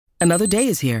Another day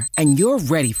is here, and you're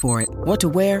ready for it. What to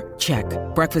wear? Check.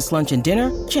 Breakfast, lunch, and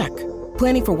dinner? Check.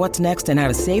 Planning for what's next and how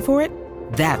to save for it?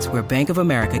 That's where Bank of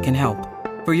America can help.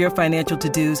 For your financial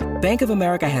to-dos, Bank of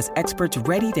America has experts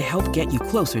ready to help get you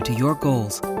closer to your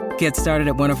goals. Get started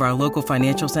at one of our local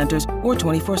financial centers or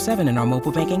 24/7 in our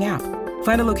mobile banking app.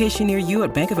 Find a location near you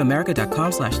at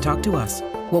bankofamerica.com/talktous.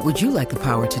 What would you like the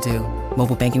power to do?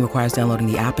 Mobile banking requires downloading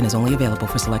the app and is only available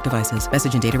for select devices.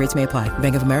 Message and data rates may apply.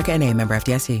 Bank of America N.A., member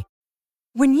FDIC.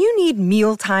 When you need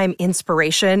mealtime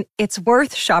inspiration, it's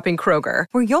worth shopping Kroger,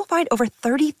 where you'll find over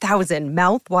 30,000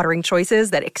 mouth-watering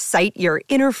choices that excite your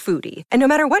inner foodie. And no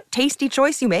matter what tasty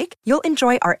choice you make, you'll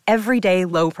enjoy our everyday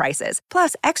low prices,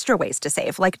 plus extra ways to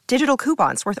save, like digital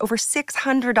coupons worth over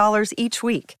 $600 each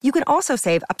week. You can also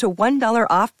save up to $1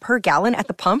 off per gallon at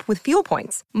the pump with fuel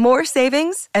points. More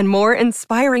savings and more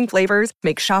inspiring flavors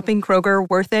make shopping Kroger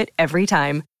worth it every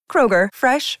time. Kroger,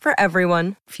 fresh for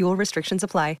everyone. Fuel restrictions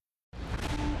apply.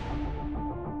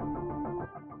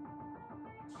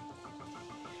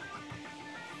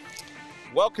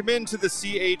 Welcome into the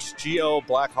CHGO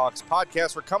Blackhawks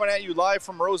Podcast. We're coming at you live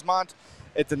from Rosemont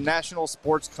at the National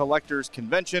Sports Collectors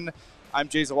Convention. I'm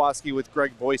Jay Zawoski with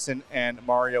Greg Boyson and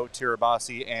Mario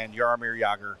Tirabassi, and Jaromir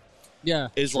Jagr. Yeah,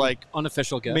 is like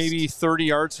unofficial guest, maybe 30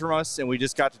 yards from us, and we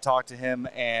just got to talk to him.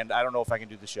 And I don't know if I can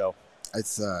do the show.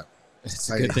 It's a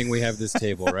good thing we have this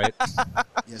table, right?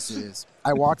 Yes, it is.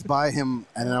 I walked by him,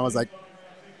 and then I was like,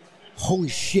 holy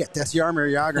shit, that's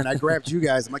Jaromir Jagr, and I grabbed you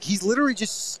guys. I'm like, he's literally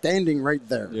just standing right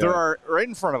there. Yeah. There are, right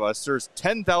in front of us, there's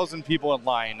 10,000 people in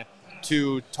line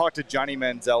to talk to Johnny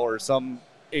Manziel or some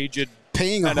aged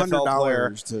paying NFL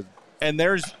player. to. And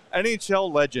there's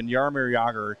NHL legend Jaromir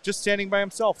Jagr just standing by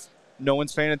himself. No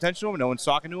one's paying attention to him. No one's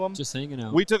talking to him. Just hanging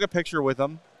out. We took a picture with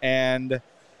him, and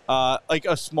like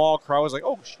a small crowd was like,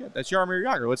 oh, shit, that's Jaromir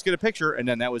Jagr. Let's get a picture. And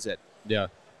then that was it. Yeah.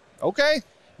 Okay.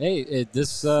 Hey,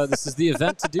 this is the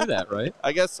event to do that, right?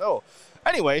 I guess so.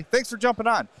 Anyway, thanks for jumping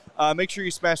on. Make sure you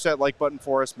smash that like button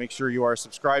for us. Make sure you are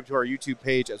subscribed to our YouTube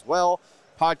page as well.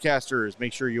 Podcasters,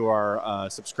 make sure you are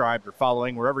subscribed or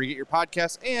following wherever you get your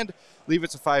podcasts, and leave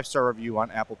us a 5-star review on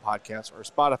Apple Podcasts or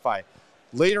Spotify.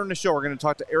 Later in the show, we're going to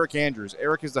talk to Eric Andrews.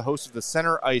 Eric is the host of the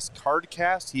Center Ice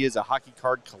Cardcast. He is a hockey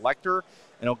card collector,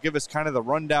 and he'll give us kind of the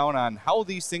rundown on how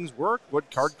these things work,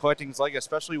 what card collecting is like,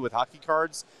 especially with hockey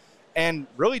cards, and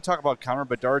really talk about Connor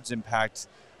Bedard's impact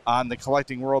on the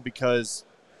collecting world, because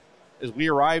as we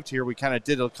arrived here, we kind of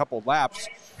did a couple laps,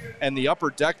 and the upper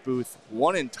deck booth,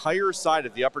 one entire side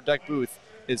of the upper deck booth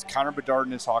is Connor Bedard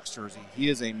in his Hawks jersey. He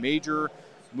is a major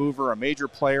mover, a major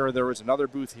player. There was another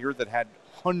booth here that had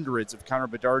hundreds of Connor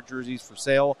Bedard jerseys for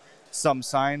sale, some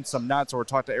signed, some not, so we'll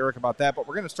talk to Eric about that. But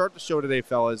we're going to start the show today,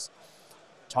 fellas,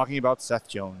 talking about Seth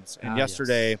Jones. And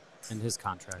yesterday, yes. And his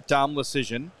contract. Dom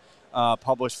Lucian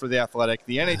published for The Athletic,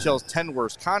 the NHL's 10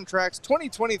 Worst Contracts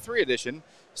 2023 edition,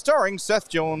 starring Seth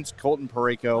Jones, Colton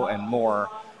Parayko, and more.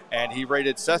 And he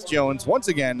rated Seth Jones, once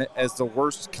again, as the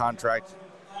worst contract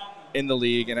in the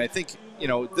league. And I think,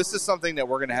 this is something that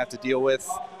we're going to have to deal with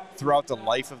throughout the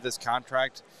life of this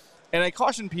contract. And I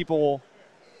caution people,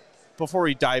 before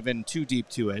we dive in too deep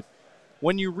to it,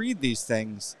 when you read these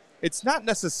things, it's not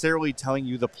necessarily telling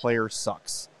you the player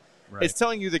sucks. Right. It's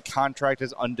telling you the contract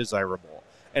is undesirable.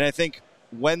 And I think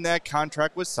when that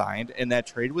contract was signed and that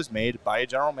trade was made by a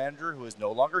general manager who is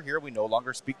no longer here, we no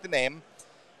longer speak the name,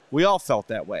 we all felt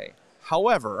that way.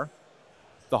 However,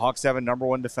 the Hawks have a number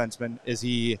one defenseman. Is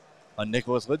he a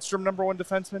Nicholas Lidstrom number one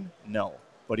defenseman? No.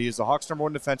 But he is the Hawks number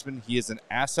one defenseman. He is an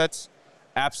asset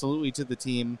absolutely to the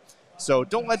team. So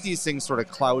don't let these things sort of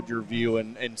cloud your view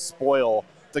and spoil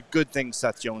the good things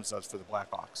Seth Jones does for the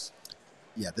Blackhawks.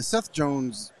 Yeah, the Seth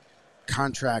Jones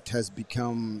contract has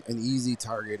become an easy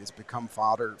target. It's become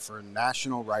fodder for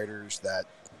national writers that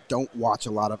don't watch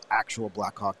a lot of actual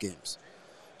Blackhawk games.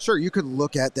 Sure, you could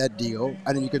look at that deal,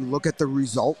 and then you can look at the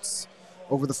results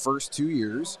over the first 2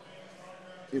 years.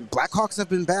 Blackhawks have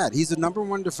been bad. He's a number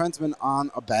one defenseman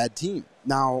on a bad team.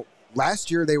 Now,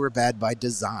 last year they were bad by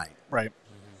design. Right.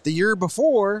 The year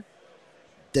before,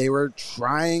 they were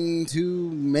trying to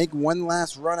make one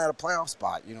last run at a playoff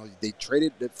spot. They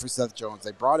traded it for Seth Jones.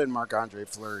 They brought in Marc-Andre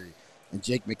Fleury and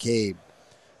Jake McCabe.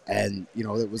 And,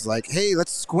 it was like, hey,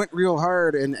 let's squint real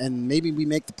hard and maybe we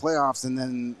make the playoffs. And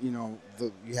then,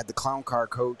 you had the clown car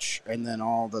coach, and then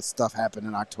all the stuff happened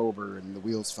in October and the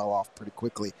wheels fell off pretty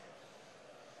quickly.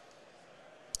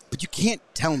 But you can't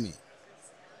tell me.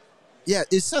 Yeah,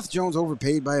 is Seth Jones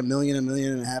overpaid by $1 million, $1.5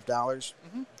 million?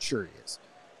 Mm-hmm. Sure he is.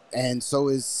 And so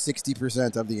is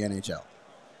 60% of the NHL.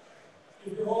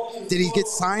 Did he get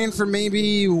signed for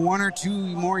maybe 1 or 2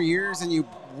 more years than you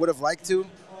would have liked to?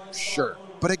 Sure.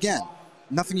 But again,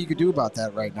 nothing you could do about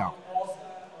that right now.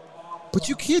 But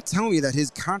you can't tell me that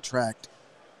his contract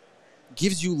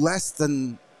gives you less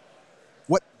than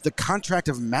what the contract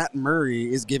of Matt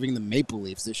Murray is giving the Maple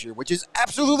Leafs this year, which is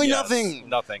absolutely nothing.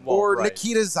 Nothing. Or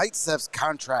Nikita Zaitsev's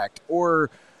contract, or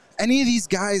any of these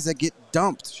guys that get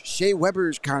dumped. Shea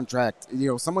Weber's contract.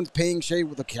 Someone's paying Shea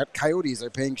with the Coyotes. They're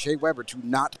paying Shea Weber to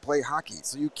not play hockey.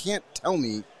 So you can't tell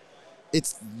me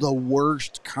it's the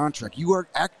worst contract.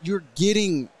 You're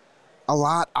getting a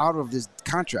lot out of this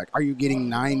contract. Are you getting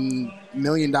 $9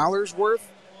 million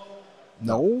worth?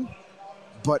 No.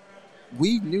 But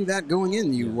we knew that going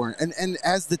in you weren't. And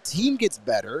as the team gets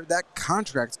better, that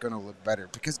contract's going to look better.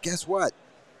 Because guess what?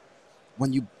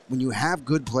 When you have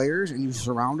good players and you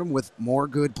surround them with more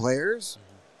good players,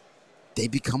 they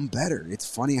become better. It's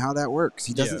funny how that works.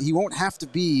 He won't have to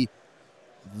be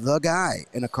the guy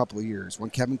in a couple of years when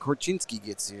Kevin Korchinski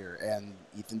gets here and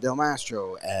Ethan Del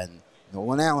Mastro and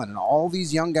Nolan Allen and all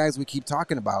these young guys we keep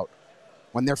talking about.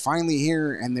 When they're finally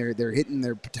here and they're hitting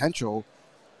their potential,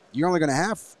 you're only going to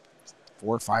have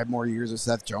 4 or 5 more years of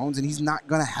Seth Jones, and he's not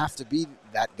going to have to be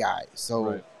that guy.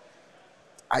 So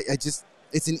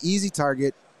it's an easy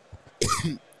target.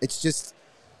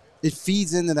 It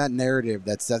feeds into that narrative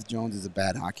that Seth Jones is a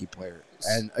bad hockey player.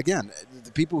 And again,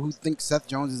 the people who think Seth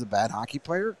Jones is a bad hockey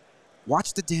player,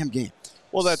 watch the damn game.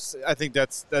 Well, I think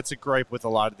that's a gripe with a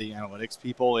lot of the analytics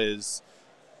people is,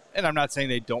 and I'm not saying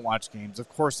they don't watch games. Of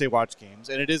course they watch games,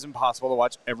 and it is impossible to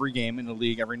watch every game in the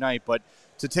league every night. But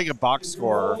to take a box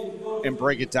score and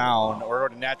break it down, or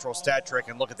go to natural stat trick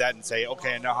and look at that and say,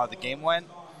 okay, I know how the game went.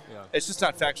 Yeah. It's just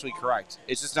not factually correct.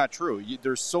 It's just not true.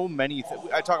 There's so many.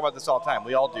 I talk about this all the time.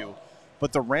 We all do.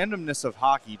 But the randomness of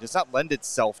hockey does not lend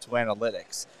itself to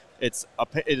analytics. It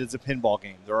is a pinball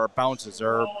game. There are bounces.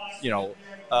 There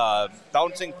are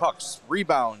bouncing pucks,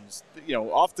 rebounds,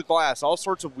 off the glass, all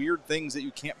sorts of weird things that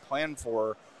you can't plan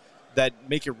for that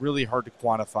make it really hard to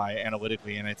quantify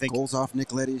analytically. And I think goals off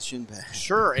Nick Leddy's shin pad.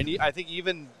 Sure, and I think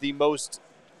even the most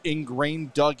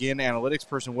ingrained, dug-in analytics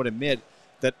person would admit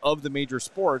that of the major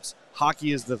sports,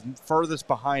 hockey is the furthest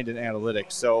behind in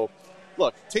analytics. So,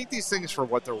 look, take these things for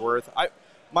what they're worth.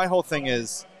 My whole thing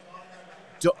is,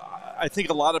 I think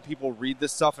a lot of people read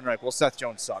this stuff and are like, well, Seth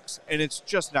Jones sucks. And it's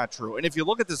just not true. And if you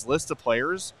look at this list of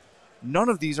players, none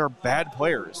of these are bad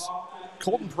players.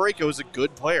 Colton Parayko is a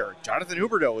good player. Jonathan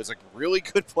Huberdeau is a really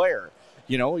good player,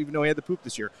 even though he had the poop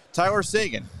this year. Tyler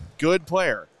Seguin, good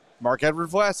player. Mark-Edward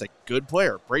Vlasic, good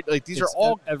player. These are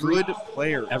all good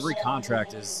players. Every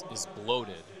contract is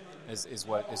bloated, is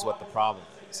what the problem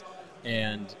is.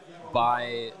 And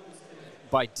I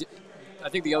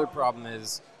think the other problem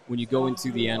is when you go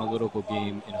into the analytical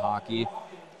game in hockey,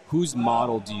 whose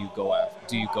model do you go with?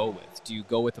 Do you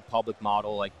go with a public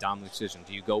model like Dom Lucian?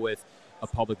 Do you go with a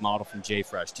public model from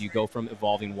JFresh? Do you go from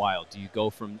Evolving Wild? Do you go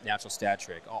from Natural Stat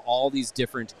Trick? All these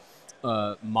different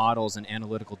models and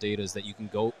analytical data that you can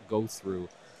go through.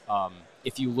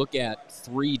 If you look at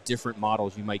 3 different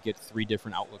models, you might get 3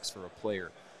 different outlooks for a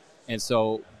player. And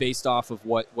so based off of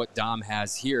what Dom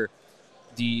has here,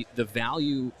 the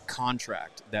value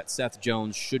contract that Seth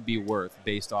Jones should be worth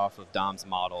based off of Dom's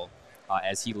model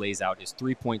as he lays out is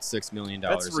 $3.6 million a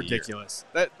year. That's ridiculous.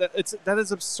 That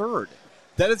is absurd.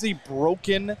 That is a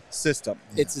broken system.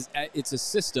 It's a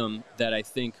system that I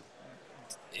think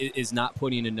is not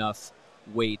putting enough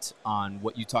weight on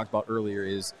what you talked about earlier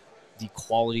is the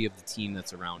quality of the team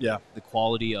that's around him. The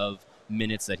quality of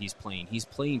minutes that he's playing. He's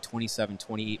playing 27,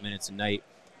 28 minutes a night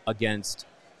against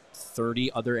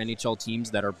 30 other NHL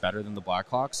teams that are better than the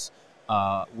Blackhawks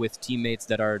with teammates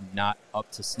that are not up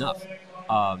to snuff.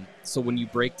 So when you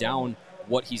break down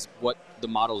what the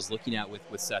model is looking at with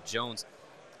Seth Jones,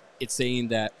 it's saying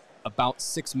that about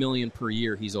 $6 million per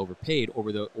year he's overpaid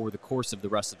over the course of the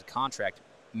rest of the contract,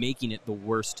 making it the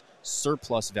worst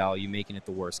surplus value, making it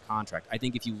the worst contract. I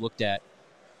think if you looked at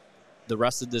the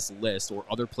rest of this list or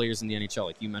other players in the NHL,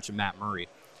 like you mentioned Matt Murray,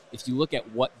 if you look at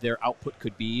what their output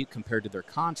could be compared to their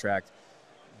contract,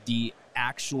 the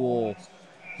actual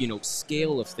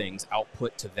scale of things,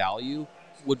 output to value,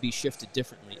 would be shifted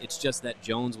differently. It's just that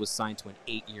Jones was signed to an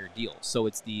 8-year deal. So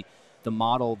it's the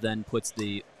model then puts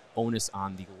the onus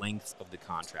on the length of the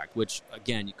contract, which,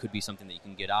 again, it could be something that you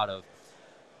can get out of.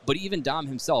 But even Dom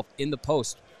himself, in the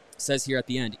post, says here at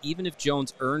the end, even if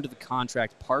Jones earned the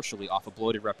contract partially off a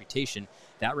bloated reputation,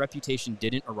 that reputation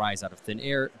didn't arise out of thin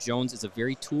air. Jones is a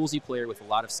very toolsy player with a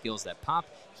lot of skills that pop.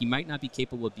 He might not be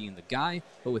capable of being the guy,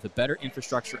 but with a better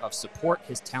infrastructure of support,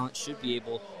 his talent should be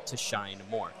able to shine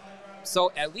more.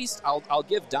 So at least I'll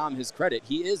give Dom his credit.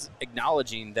 He is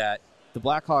acknowledging that the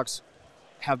Blackhawks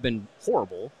have been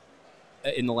horrible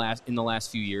in the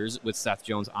last few years with Seth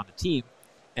Jones on the team,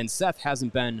 And Seth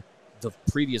hasn't been the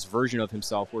previous version of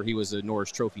himself where he was a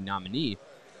Norris Trophy nominee,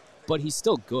 but he's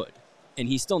still good. And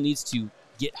he still needs to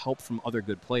get help from other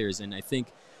good players. And I think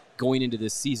going into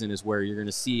this season is where you're going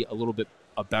to see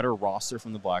a better roster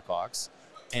from the Blackhawks.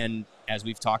 And as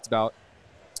we've talked about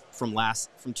from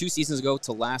 2 seasons ago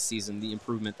to last season, the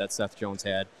improvement that Seth Jones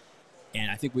had.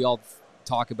 And I think we all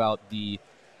talk about the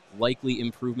likely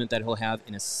improvement that he'll have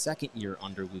in a second year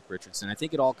under Luke Richardson. I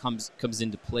think it all comes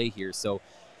into play here. So,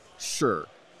 sure,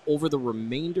 over the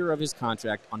remainder of his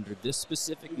contract under this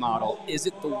specific model, is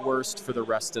it the worst for the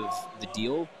rest of the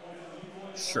deal?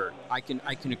 Sure, I can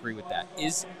agree with that.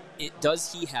 Is he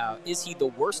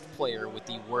the worst player with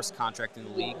the worst contract in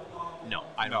the league? No,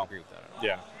 I don't agree with that at all.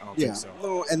 Yeah, I don't think so.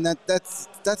 No, and that's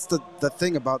the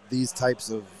thing about these types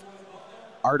of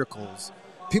articles.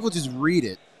 People just read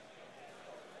it,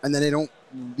 and then they don't,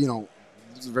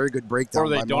 it's a very good breakdown. Or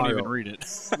they by don't Mario. even read it.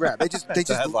 Right. They just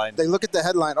they look at the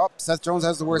headline. Oh, Seth Jones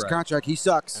has the worst contract. He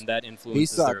sucks. And that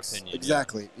influences their opinion.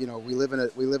 Exactly. Yeah. We live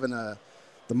in the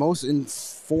most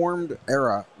informed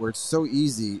era where it's so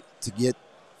easy to get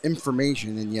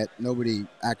information, and yet nobody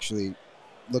actually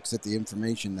looks at the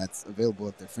information that's available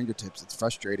at their fingertips. It's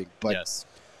frustrating. But yes.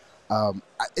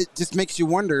 It just makes you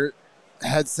wonder,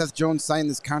 had Seth Jones signed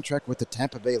this contract with the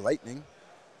Tampa Bay Lightning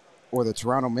or the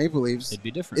Toronto Maple Leafs, it'd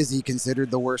be different. Is he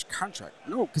considered the worst contract?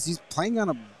 No, because he's playing on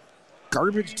a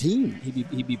garbage team.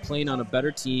 He'd be playing on a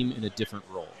better team in a different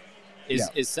role.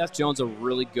 Is Seth Jones a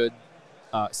really good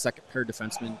second pair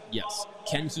defenseman? Yes.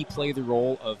 Can he play the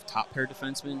role of top pair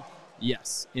defenseman?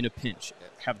 Yes. In a pinch.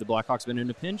 Have the Blackhawks been in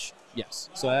a pinch? Yes.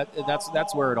 So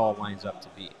that's where it all lines up to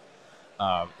be.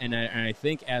 And I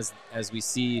think as we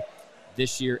see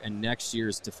this year and next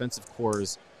year's defensive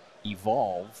cores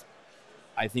evolve,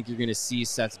 I think you're going to see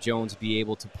Seth Jones be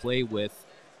able to play with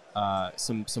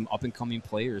some up and coming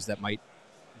players that might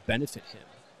benefit him.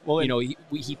 Well,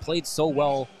 he played so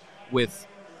well with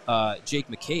Jake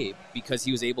McCabe because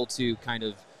he was able to kind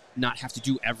of not have to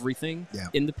do everything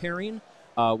in the pairing.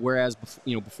 Whereas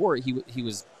before he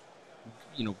was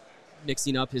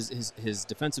mixing up his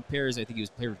defensive pairs. I think he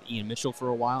was paired with Ian Mitchell for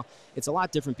a while. It's a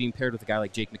lot different being paired with a guy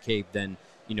like Jake McCabe than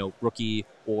rookie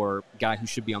or guy who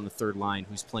should be on the third line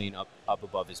who's playing up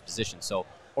above his position. So,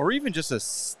 or even just a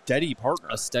steady partner.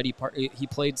 He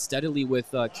played steadily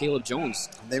with Caleb Jones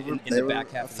in the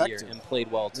back half of the year and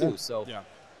played well too. So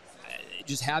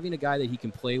just having a guy that he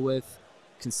can play with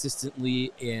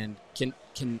consistently and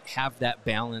can have that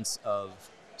balance of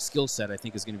skill set, I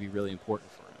think, is going to be really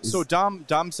important for him. So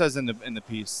Dom says in the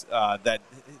piece that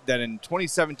in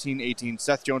 2017-18,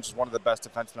 Seth Jones was one of the best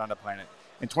defensemen on the planet.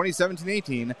 In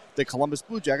 2017-18, the Columbus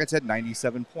Blue Jackets had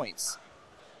 97 points.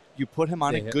 You put him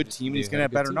on a good team, he's going to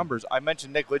have better numbers. I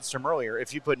mentioned Nick Lidstrom earlier.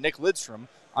 If you put Nick Lidstrom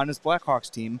on his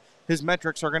Blackhawks team, his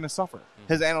metrics are going to suffer.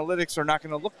 Mm-hmm. His analytics are not going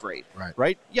to look great.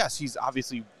 Right? Yes, he's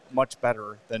obviously much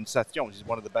better than Seth Jones. He's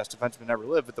one of the best defensemen to ever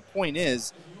live. But the point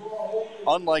is,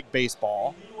 unlike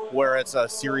baseball, where it's a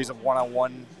series of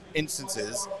one-on-one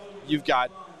instances, you've got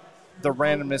the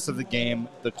randomness of the game,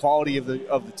 the quality of the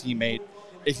teammate.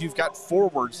 If you've got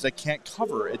forwards that can't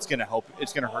cover, it's going to help.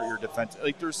 It's going to hurt your defense.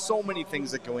 Like, there's so many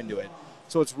things that go into it.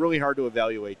 So it's really hard to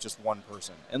evaluate just one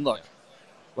person. And look,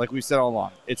 like we said all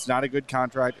along, it's not a good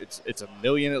contract. It's $1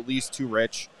 million at least too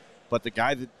rich. But the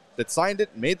guy that signed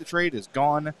it, made the trade, is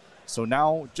gone. So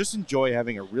now just enjoy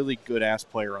having a really good-ass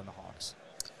player on the Hawks.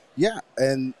 Yeah,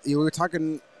 and we were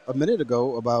talking a minute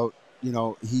ago about,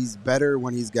 he's better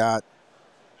when he's got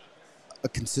a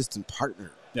consistent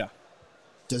partner. Yeah.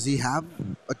 Does he have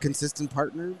a consistent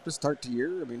partner to start the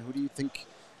year? I mean, who do you think?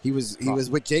 He was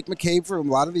with Jake McCabe for a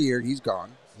lot of the year. He's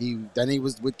gone. Then he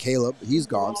was with Caleb. He's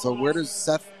gone. So where does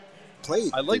Seth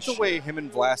play? I like the way him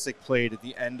and Vlasic played at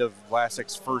the end of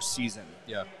Vlasic's first season.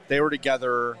 Yeah. They were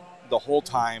together the whole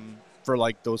time for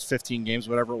like those 15 games,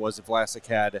 whatever it was that Vlasic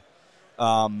had.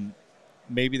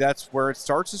 Maybe that's where it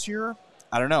starts this year.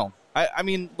 I don't know. I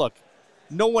mean, look,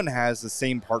 no one has the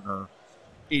same partner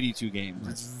 82 games.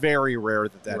 Right. It's very rare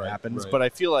that happens. Right. But I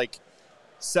feel like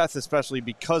Seth, especially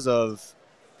because of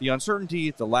the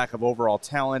uncertainty, the lack of overall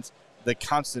talent, the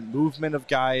constant movement of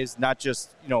guys, not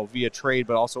just via trade,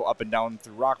 but also up and down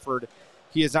through Rockford,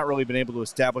 he has not really been able to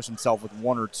establish himself with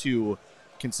one or two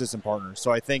consistent partners.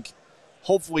 So I think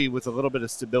hopefully with a little bit of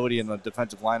stability in the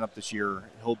defensive lineup this year,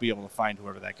 he'll be able to find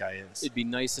whoever that guy is. It'd be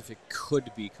nice if it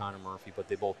could be Connor Murphy, but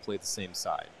they both play the same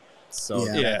side. So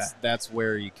that's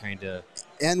where you kind of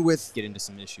get into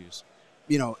some issues.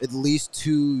 At least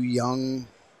two young,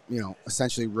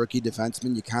 essentially rookie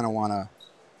defensemen, you kind of want to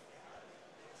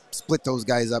split those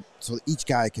guys up so each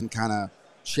guy can kind of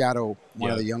shadow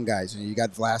one of the young guys. You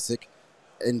got Vlasic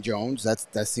and Jones,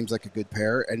 that seems like a good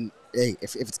pair. And hey,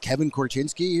 if it's Kevin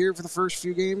Korchinski here for the first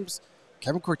few games,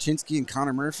 Kevin Korchinski and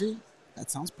Connor Murphy, that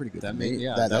sounds pretty good to me.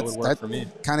 Yeah, that would work for me.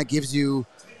 Kind of gives you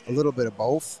a little bit of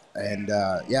both. And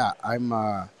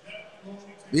I'm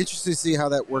be interested to see how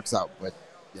that works out. But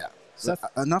yeah,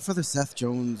 enough of the Seth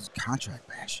Jones contract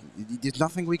bashing. There's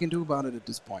nothing we can do about it at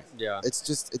this point. Yeah,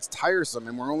 it's tiresome,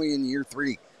 and we're only in year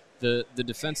 3. The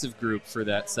defensive group for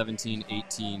that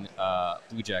 17-18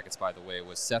 Blue Jackets, by the way,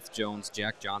 was Seth Jones,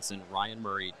 Jack Johnson, Ryan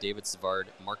Murray, David Savard,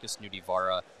 Marcus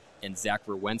Nudivara, and Zach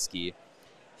Werenski.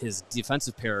 His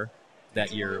defensive pair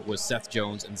that year was Seth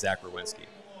Jones and Zach Werenski.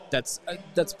 That's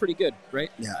pretty good, right?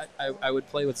 Yeah. I would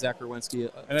play with Zach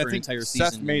Werenski for an entire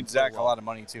Seth season. made Zach a lot of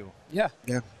money, too. Yeah.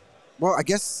 Yeah. Well, I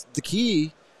guess the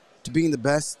key to being the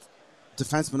best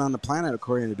defenseman on the planet,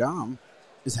 according to Dom,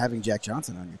 is having Jack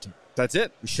Johnson on your team. That's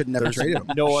it. We should never traded him.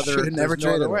 There's no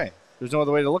other way. There's no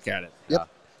other way to look at it. Yep. Yeah.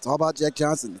 It's all about Jack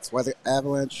Johnson. That's why the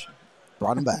Avalanche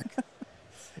brought him back.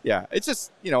 Yeah. It's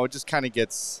just, it just kind of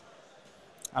gets,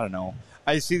 I don't know.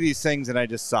 I see these things and I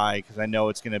just sigh because I know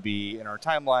it's going to be in our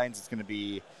timelines. It's going to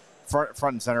be front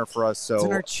and center for us.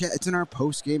 So it's in our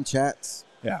post-game chats.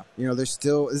 Yeah. There's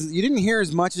still – you didn't hear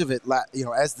as much of it,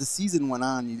 as the season went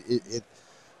on.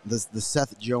 The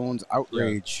Seth Jones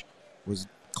outrage was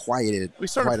quieted. We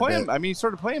started playing. He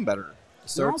started playing better. He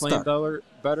started playing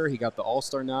better. He got the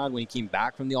All-Star nod. When he came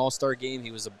back from the All-Star game,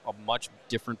 he was a much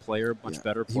different player, much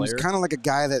better player. He was kind of like a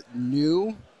guy that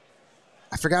knew –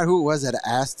 I forgot who it was that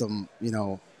asked him,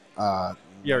 are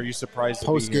you surprised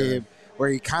post-game where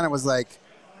he kind of was like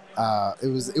it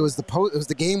was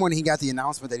the game when he got the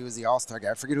announcement that he was the All-Star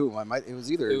guy. I forget who it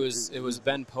was. It was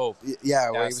Ben Pope. Yeah,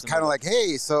 where he was kind of like,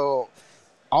 hey, so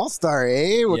All-Star,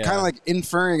 eh? We're kind of like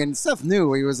inferring, and Seth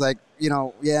knew. He was like, who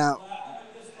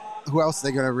else are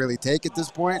they going to really take at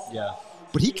this point? Yeah.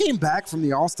 But he came back from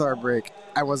the All-Star break.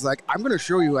 I was like, I'm going to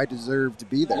show you I deserve to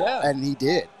be there. Yeah. And he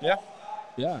did. Yeah.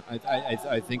 Yeah,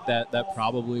 I think that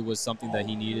probably was something that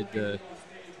he needed to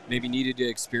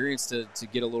experience to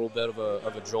get a little bit of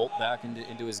a jolt back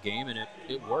into his game, and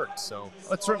it worked. So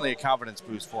it's certainly a confidence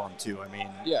boost for him too. I mean,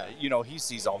 he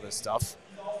sees all this stuff.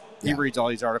 He reads all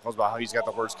these articles about how he's got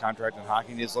the worst contract in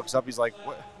hockey, and he just looks up. He's like,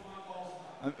 "What?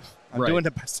 I'm doing the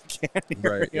best I can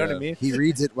here." Right, you know what I mean? He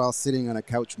reads it while sitting on a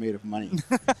couch made of money.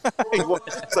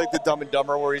 It's like the Dumb and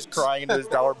Dumber where he's crying into his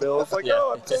dollar bill. It's like,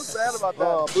 oh, I'm so sad about that.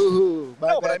 Oh, boo-hoo.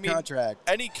 Contract.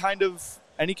 Any kind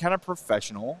of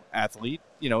professional athlete,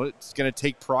 it's going to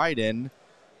take pride in,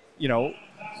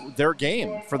 their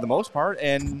game for the most part.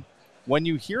 And when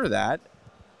you hear that,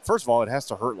 first of all, it has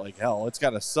to hurt like hell. It's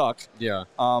got to suck. Yeah.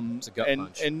 It's a gut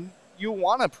punch. And you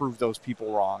want to prove those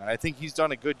people wrong. And I think he's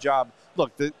done a good job.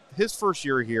 Look, his first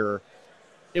year here,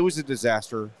 it was a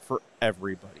disaster for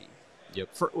everybody. Yep.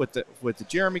 With the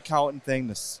Jeremy Colleton thing,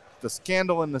 the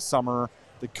scandal in the summer,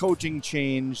 the coaching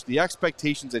change, the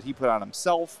expectations that he put on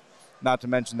himself, not to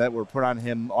mention that were put on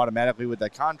him automatically with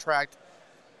that contract.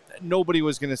 Nobody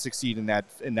was going to succeed in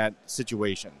that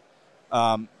situation.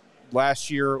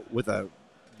 Last year, with a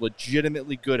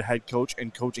legitimately good head coach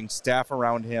and coaching staff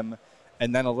around him,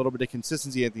 and then a little bit of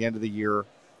consistency at the end of the year,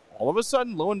 all of a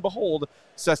sudden, lo and behold,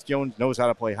 Seth Jones knows how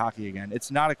to play hockey again.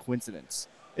 It's not a coincidence.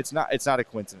 It's not a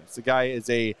coincidence. The guy is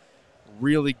a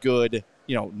really good,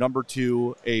 number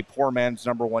 2, a poor man's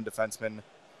number 1 defenseman.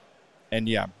 And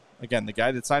again, the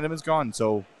guy that signed him is gone.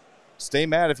 So stay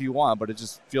mad if you want, but it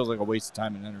just feels like a waste of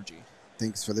time and energy.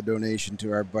 Thanks for the donation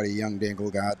to our buddy Young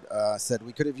Danglegod. Said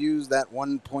we could have used that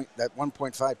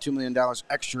 $1.5-2 million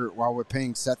extra while we're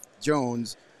paying Seth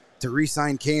Jones to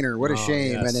re-sign Kaner. What a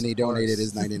shame. Yes, and then he donated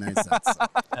his 99 cents. So.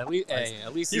 At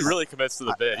least he really commits to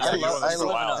the bid. I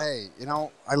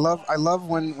love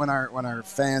when our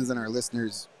fans and our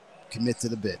listeners commit to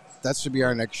the bid. That should be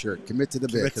our next shirt. Commit to the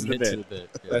bid. Commit to the bid.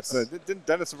 Yes. Didn't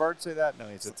Dennis Savard say that? No,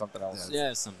 he said something else.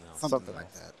 Yeah, something else. Something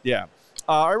like that. Yeah.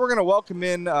 All right, we're going to welcome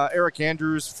in Eric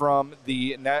Andrews from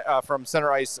from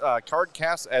Center Ice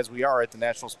Cardcast, as we are at the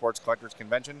National Sports Collectors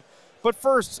Convention. But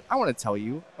first, I want to tell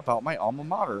you about my alma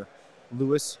mater,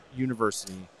 Lewis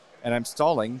University. And I'm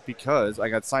stalling because I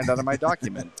got signed out of my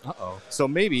document. Uh-oh. So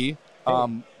maybe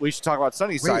we should talk about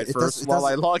Sunnyside first while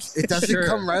I log in. It doesn't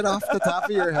come right off the top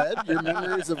of your head, your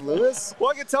memories of Lewis? Well,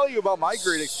 I can tell you about my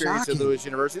great experience at Lewis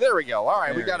University. There we go. All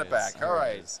right, we got it back. All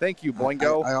right. Thank you,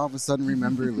 Boingo. I all of a sudden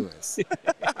remember Lewis.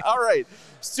 All right.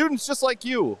 Students just like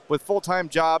you with full-time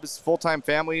jobs, full-time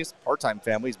families, part-time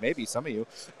families, maybe some of you,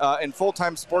 and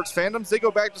full-time sports fandoms, they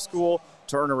go back to school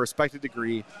to earn a respected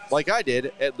degree like I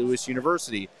did at Lewis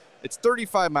University. It's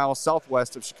 35 miles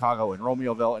southwest of Chicago in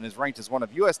Romeoville and is ranked as one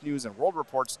of U.S. News and World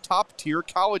Report's top-tier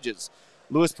colleges.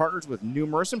 Lewis partners with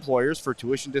numerous employers for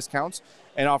tuition discounts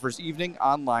and offers evening,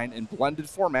 online, and blended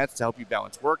formats to help you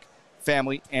balance work,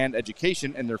 family, and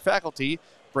education. And their faculty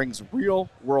brings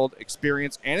real-world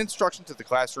experience and instruction to the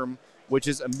classroom, which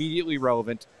is immediately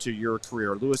relevant to your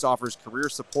career. Lewis offers career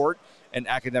support and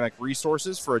academic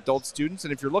resources for adult students.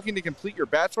 And if you're looking to complete your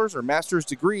bachelor's or master's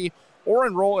degree or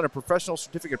enroll in a professional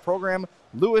certificate program,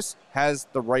 Lewis has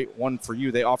the right one for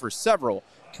you. They offer several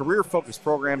career-focused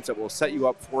programs that will set you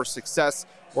up for success.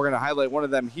 We're going to highlight one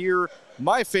of them here.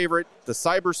 My favorite, the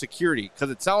cybersecurity, because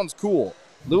it sounds cool.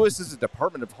 Lewis is a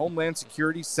Department of Homeland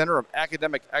Security Center of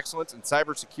Academic Excellence in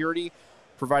Cybersecurity,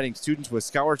 providing students with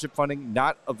scholarship funding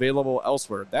not available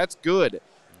elsewhere. That's good.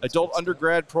 Adult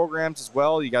undergrad programs as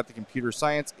well. You got the Computer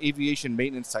Science, Aviation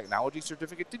Maintenance Technology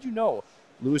Certificate. Did you know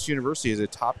Lewis University is a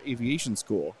top aviation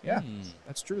school? Yeah,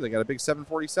 that's true. They got a big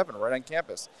 747 right on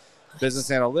campus. Business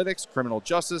analytics, criminal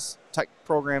justice, tech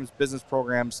programs, business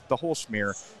programs, the whole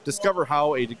schmear. Discover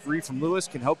how a degree from Lewis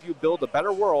can help you build a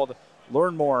better world.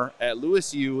 Learn more at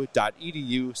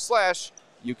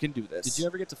lewisu.edu/you can do this. Did you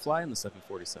ever get to fly in the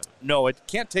 747? No, it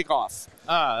can't take off.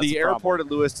 The airport at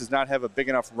Lewis does not have a big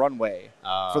enough runway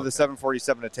for the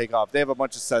 747 to take off. They have a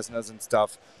bunch of Cessnas and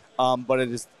stuff, but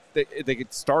it is they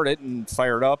get started and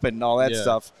fired up and all that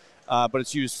stuff, but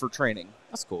it's used for training.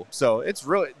 That's cool. So it's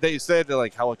really, they said to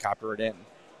like helicopter it in.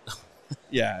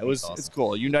 Yeah, it was. Awesome. It's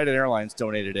cool. United Airlines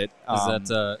donated it.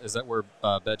 Is that where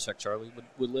Bedcheck Charlie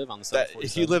would live on the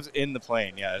 747? He lives in the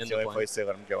plane. Yeah, that's the only place they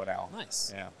let him go now.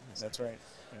 Nice. Yeah, that's right.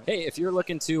 Yeah. Hey, if you're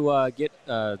looking to get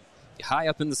high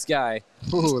up in the sky,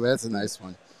 ooh, that's a nice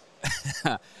one.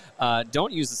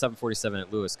 Don't use the 747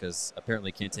 at Lewis because apparently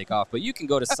it can't take off. But you can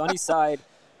go to Sunnyside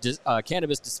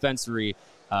Cannabis Dispensary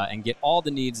and get all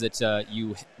the needs that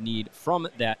you need from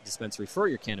that dispensary for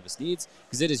your cannabis needs,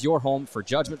 because it is your home for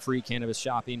judgment-free cannabis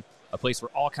shopping, a place where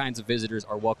all kinds of visitors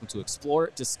are welcome to explore,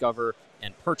 discover,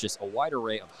 and purchase a wide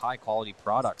array of high-quality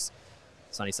products.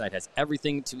 Sunnyside has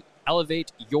everything to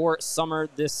elevate your summer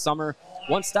this summer.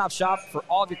 One-stop shop for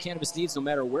all of your cannabis needs, no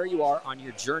matter where you are on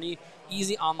your journey.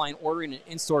 Easy online ordering and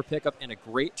in-store pickup, and a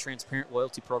great transparent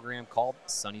loyalty program called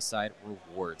Sunnyside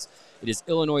Rewards. It is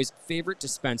Illinois' favorite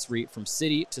dispensary from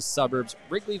city to suburbs,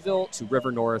 Wrigleyville to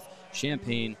River North,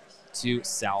 Champaign to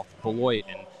South Beloit.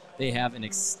 And they have an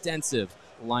extensive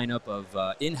lineup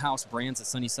of in-house brands that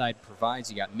Sunnyside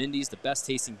provides. You got Mindy's, the best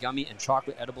tasting gummy and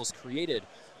chocolate edibles created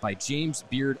by James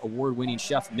Beard award-winning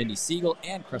chef Mindy Siegel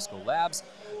and Cresco Labs.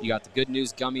 You got the Good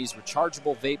News gummies,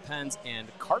 rechargeable vape pens, and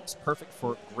carts perfect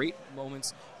for great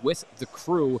moments with the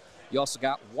crew. You also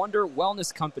got Wonder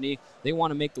Wellness Company. They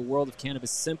want to make the world of cannabis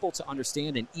simple to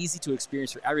understand and easy to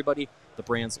experience for everybody. The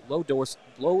brand's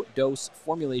low-dose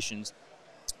formulations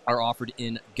are offered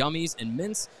in gummies and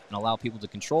mints and allow people to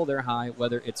control their high,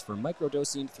 whether it's for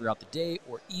microdosing throughout the day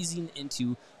or easing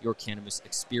into your cannabis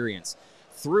experience.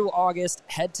 Through August,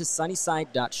 head to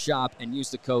sunnyside.shop and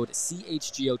use the code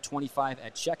CHGO25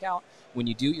 at checkout. When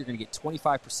you do, you're going to get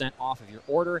 25% off of your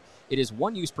order. It is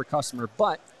one use per customer,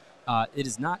 but it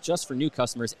is not just for new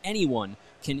customers. Anyone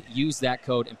can use that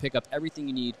code and pick up everything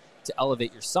you need to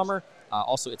elevate your summer.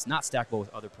 Also, it's not stackable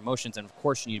with other promotions. And, of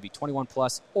course, you need to be 21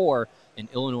 plus or an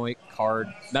Illinois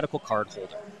medical card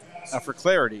holder. Now, for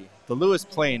clarity, the Lewis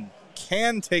plane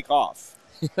can take off.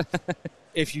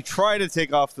 If you try to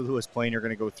take off the Lewis plane, you're going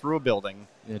to go through a building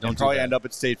and probably end up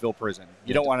at Stateville Prison.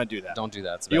 You don't want to do that. Don't do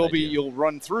that. You'll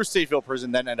run through Stateville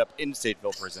Prison, then end up in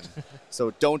Stateville Prison.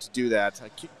 So don't do that. I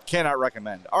cannot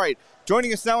recommend. All right,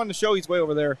 joining us now on the show, he's way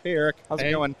over there. Hey, Eric. How's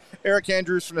it going? Eric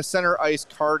Andrews from the Center Ice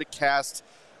Card Cast.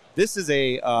 This is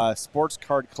a sports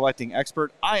card collecting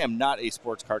expert. I am not a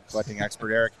sports card collecting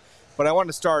expert, Eric. But I want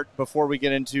to start before we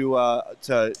get into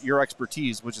to your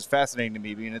expertise, which is fascinating to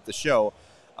me being at the show.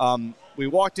 We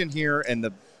walked in here, and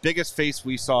the biggest face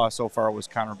we saw so far was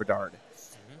Connor Bedard.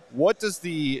 Mm-hmm. What does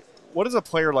a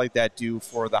player like that do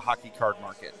for the hockey card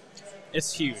market?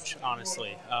 It's huge,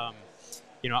 honestly.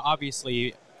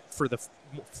 Obviously, for the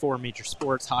four major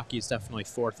sports, hockey is definitely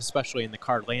fourth, especially in the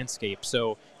card landscape.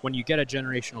 So when you get a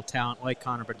generational talent like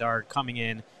Connor Bedard coming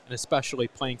in, and especially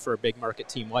playing for a big market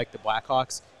team like the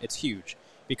Blackhawks, it's huge.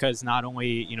 Because not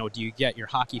only, do you get your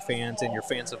hockey fans and your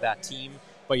fans of that team,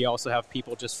 but you also have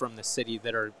people just from the city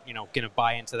that are, going to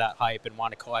buy into that hype and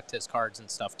want to collect his cards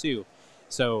and stuff too.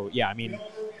 So, yeah, I mean,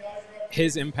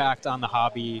 his impact on the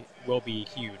hobby will be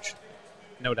huge,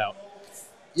 no doubt.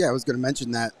 Yeah, I was going to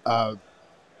mention that.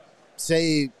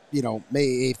 Say,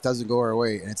 May 8th doesn't go our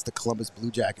way, and it's the Columbus Blue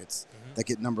Jackets that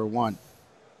get number one.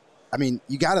 I mean,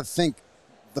 you got to think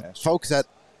the folks at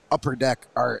Upper Deck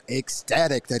are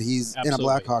ecstatic that he's Absolutely. in a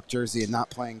Blackhawk jersey and not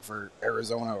playing for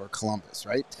Arizona or Columbus,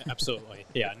 right? Absolutely.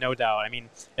 Yeah, no doubt. I mean,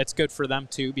 it's good for them,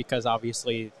 too, because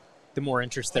obviously the more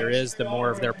interest there is, the more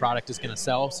of their product is going to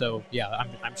sell. So, yeah,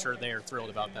 I'm sure they are thrilled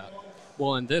about that.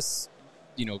 Well, and this,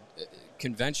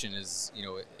 convention is,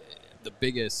 the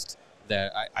biggest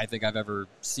that I think I've ever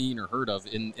seen or heard of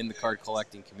in the card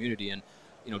collecting community. And,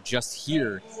 just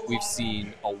here we've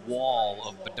seen a wall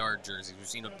of Bedard jerseys. We've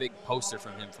seen a big poster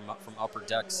from him from Upper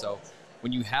Deck. So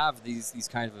when you have these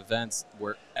kind of events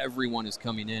where everyone is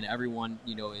coming in, everyone,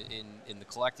 in the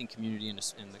collecting community and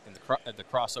in the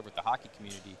crossover with the hockey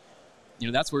community,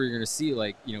 that's where you're going to see,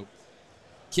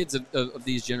 kids of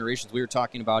these generations. We were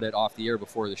talking about it off the air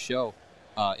before the show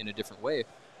in a different way.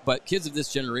 But kids of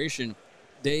this generation,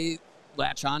 they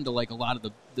latch on to, a lot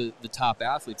of the top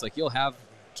athletes. You'll have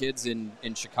kids in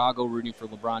Chicago rooting for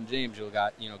LeBron James. You'll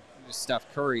got, Steph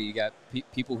Curry. You got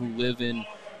people who live in,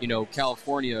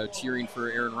 California cheering for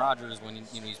Aaron Rodgers when,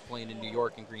 he's playing in New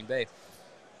York and Green Bay.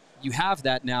 You have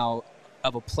that now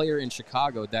of a player in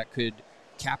Chicago that could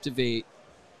captivate,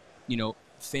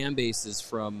 fan bases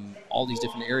from all these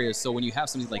different areas. So when you have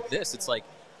something like this, it's like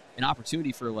an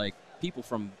opportunity for people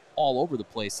from all over the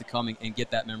place to come and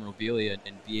get that memorabilia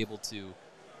and be able to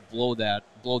blow that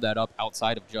up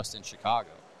outside of just in Chicago.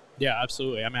 Yeah,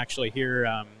 absolutely. I'm actually here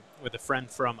with a friend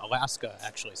from Alaska,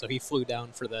 actually. So he flew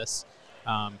down for this.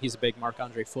 He's a big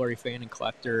Marc-Andre Fleury fan and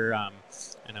collector. I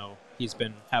know he's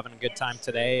been having a good time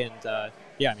today. And,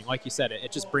 like you said,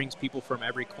 it just brings people from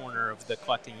every corner of the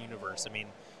collecting universe. I mean,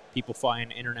 people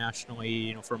flying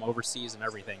internationally, from overseas and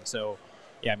everything. So,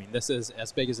 this is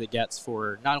as big as it gets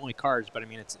for not only cards, but,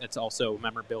 it's also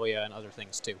memorabilia and other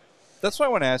things, too. That's what I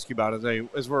want to ask you about.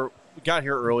 As we got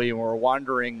here early and we're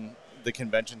wandering the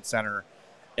convention center,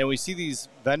 and we see these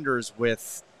vendors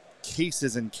with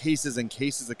cases and cases and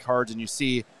cases of cards, and you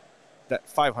see that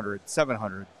 $500,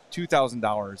 $700,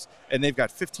 $2,000, and they've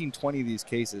got 15, 20 of these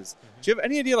cases. Mm-hmm. Do you have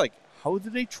any idea, how do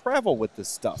they travel with this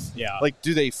stuff? Yeah.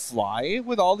 Do they fly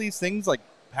with all these things,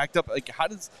 packed up?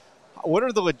 What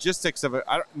are the logistics of it?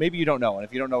 Maybe you don't know, and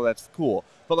if you don't know, that's cool.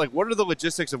 But, what are the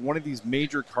logistics of one of these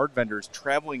major card vendors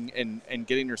traveling and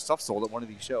getting their stuff sold at one of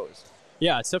these shows?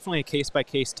 Yeah, it's definitely a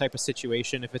case-by-case type of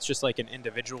situation. If it's just an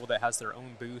individual that has their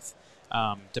own booth,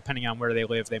 depending on where they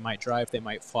live, they might drive, they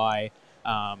might fly.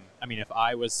 If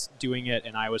I was doing it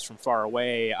and I was from far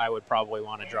away, I would probably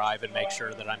want to drive and make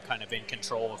sure that I'm kind of in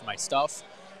control of my stuff.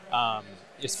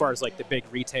 As far as, the big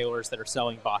retailers that are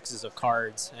selling boxes of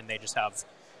cards and they just have,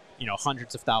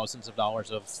 hundreds of thousands of dollars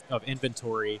of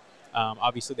inventory,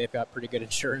 obviously they've got pretty good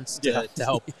insurance to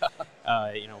help,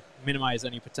 minimize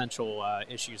any potential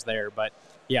issues there. But,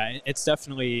 it's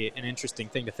definitely an interesting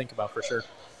thing to think about for sure.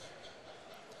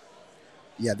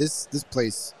 Yeah, this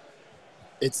place,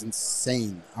 it's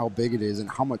insane how big it is and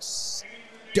how much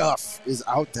stuff is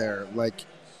out there.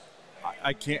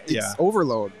 I can't. It's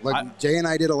overload. Jay and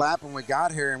I did a lap when we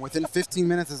got here, and within 15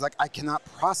 minutes, it's I cannot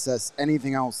process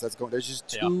anything else that's going. There's just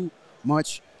too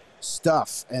much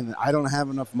stuff, and I don't have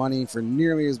enough money for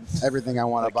nearly everything I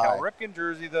want to buy. Cal Ripken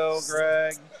jersey, though,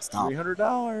 Greg. Stop.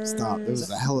 $300. Stop. It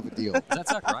was a hell of a deal. Is that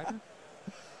Zach Ryder?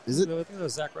 Is it? I think that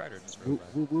was Zach Ryder.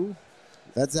 Who?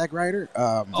 That's Zach Ryder?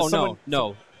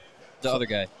 No. The other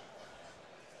guy.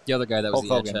 The other guy that was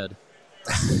Hulk the edge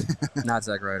head. Not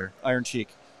Zach Ryder. Iron Cheek.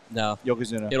 No.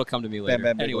 Yokozuna. It'll come to me later.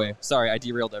 Bam, anyway, sorry, I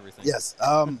derailed everything. Yes.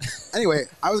 Anyway,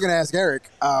 I was going to ask Eric.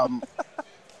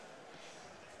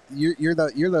 You're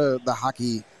the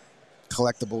hockey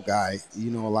collectible guy.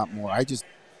 You know a lot more. I just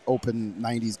open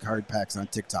 90s card packs on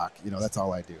TikTok. That's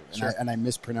all I do. Sure. And I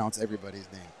mispronounce everybody's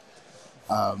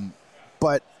name.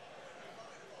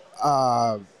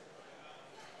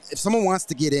 If someone wants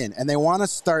to get in and they want to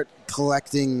start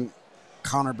collecting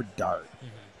Connor Bedard,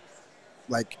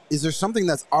 is there something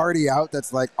that's already out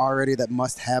that's already that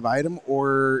must-have item,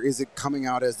 or is it coming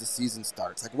out as the season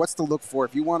starts? What's to look for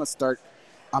if you want to start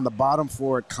on the bottom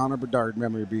floor at Connor Bedard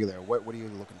memorabilia? What are you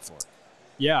looking for?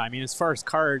 Yeah, as far as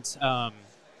cards,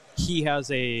 he has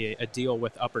a deal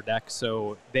with Upper Deck,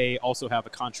 so they also have a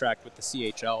contract with the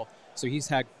CHL. So he's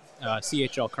had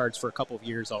CHL cards for a couple of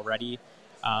years already.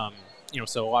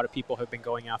 So a lot of people have been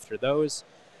going after those.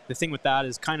 The thing with that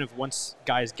is kind of once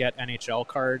guys get NHL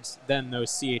cards, then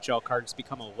those CHL cards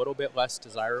become a little bit less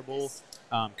desirable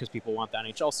because people want the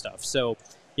NHL stuff. So,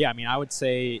 I would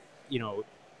say,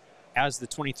 as the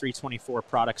 23-24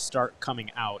 products start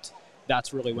coming out,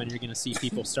 that's really when you're going to see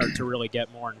people start to really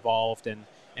get more involved and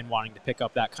wanting to pick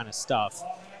up that kind of stuff.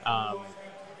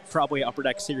 Probably Upper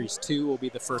Deck Series 2 will be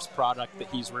the first product that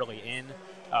he's really in.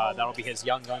 That'll be his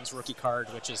Young Guns rookie card,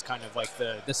 which is kind of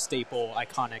the staple,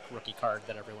 iconic rookie card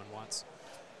that everyone wants.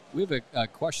 We have a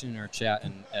question in our chat,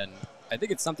 and I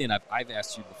think it's something I've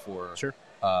asked you before. Sure.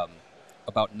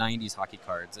 About 90s hockey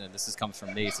cards, and this comes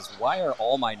from Nate. It says, why are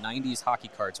all my 90s hockey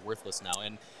cards worthless now?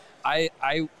 And I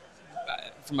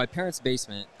from my parents'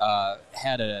 basement,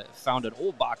 found an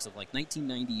old box of like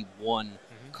 1991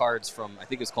 cards from, I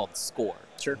think it's called Score.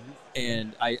 Sure.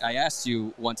 And I asked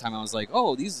you one time, I was like,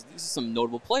 oh, these are some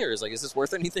notable players. Like, is this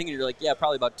worth anything? And you're like, yeah,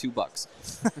 probably about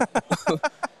 $2.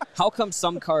 How come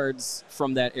some cards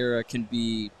from that era can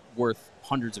be worth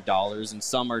hundreds of dollars and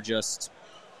some are just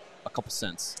a couple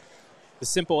cents? The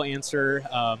simple answer,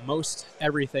 most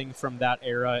everything from that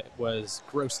era was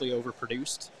grossly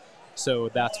overproduced, so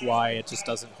that's why it just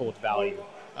doesn't hold value.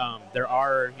 There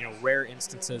are, rare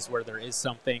instances where there is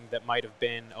something that might have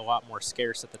been a lot more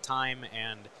scarce at the time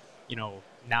and,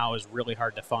 now is really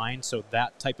hard to find, so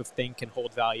that type of thing can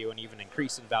hold value and even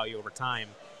increase in value over time.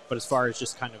 But as far as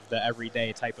just kind of the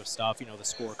everyday type of stuff, the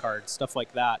scorecards, stuff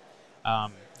like that,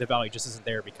 the value just isn't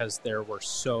there because there were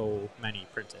so many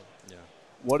printed. Yeah.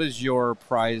 What is your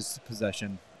prized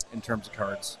possession in terms of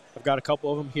cards? I've got a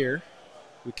couple of them here.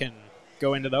 We can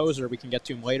go into those, or we can get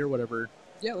to them later, whatever.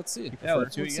 Yeah, let's see.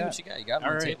 Let's see what you got. You got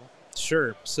them on the table.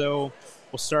 Sure. So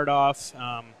we'll start off.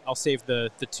 I'll save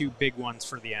the two big ones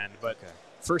for the end. But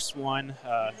first one,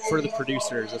 for the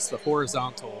producers, it's the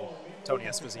horizontal Tony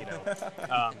Esposito.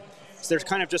 So there's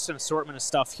kind of just an assortment of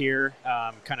stuff here,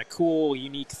 kind of cool,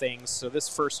 unique things. So this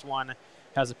first one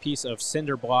has a piece of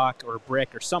cinder block or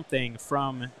brick or something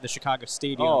from the Chicago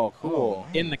Stadium. Oh, cool.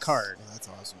 In the card. Oh, that's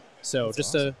awesome. So that's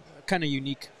just awesome. a kind of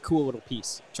unique, cool little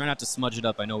piece. Try not to smudge it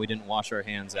up. I know we didn't wash our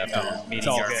hands after meeting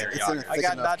all Jaromir good. Jagr. I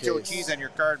got nacho case. cheese on your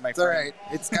card, my It's all friend.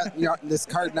 right. It's got this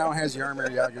card now has Jaromir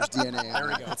Jagr's DNA. There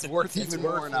we go. It's worth even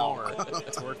more now.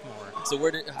 It's worth more. So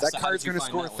That card's going to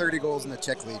score 30 goals in the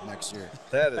Czech League next year.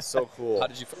 That is so cool. How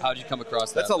did you come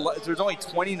across that? There's only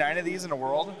 29 of these in the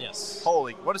world? Yes.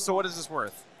 Holy. What is this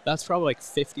worth? That's probably like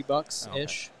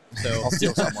 $50-ish. So I'll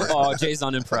steal some more. Oh, Jay's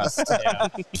unimpressed. yeah.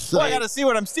 Well, I got to see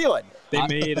what I'm stealing. They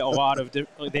made a lot of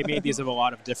they made these of a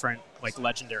lot of different like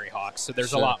legendary Hawks. So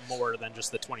there's a lot more than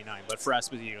just the 29. But for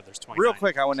Esposito, there's 29. Real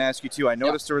quick, I want to ask you too. I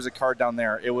noticed there was a card down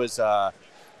there. It was,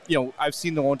 I've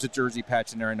seen the ones with jersey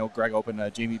patch in there. I know Greg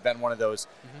opened Jamie Ben one of those.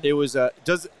 It was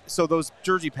so those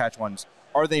jersey patch ones,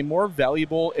 are they more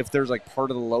valuable if there's like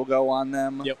part of the logo on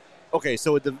them? Yep. Okay,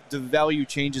 so the value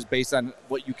changes based on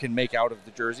what you can make out of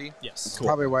the jersey? Yes. That's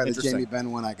probably why the Jamie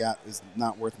Ben one I got is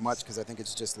not worth much because I think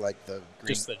it's just like the green,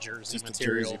 just the jersey just the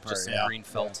material. jersey part, Just yeah. Green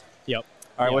felt. Yep.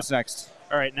 All right, Yeah. what's next?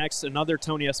 All right, next, another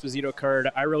Tony Esposito card.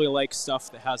 I really like stuff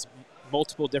that has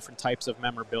multiple different types of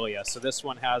memorabilia. So this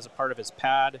one has a part of his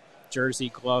pad, jersey,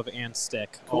 glove, and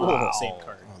stick. All on the same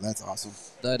card. Oh, that's awesome.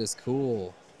 That is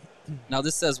cool. Now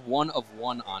this says 1 of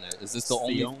 1 on it. Is this the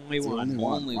only one?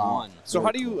 Only Wow. one. So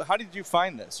how did you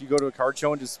find this? You go to a card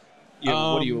show and just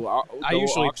what do you I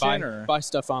usually auction, or? buy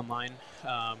stuff online,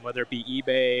 whether it be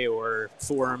eBay or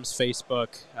forums, Facebook,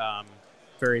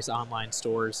 various online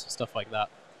stores, stuff like that.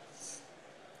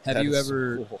 Have you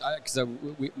ever? Because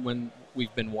when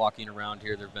we've been walking around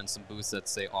here, there have been some booths that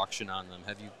say auction on them.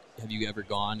 Have you ever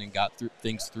gone and got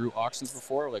things through auctions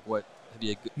before? Like what? Have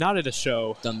you Not at a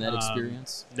show. done that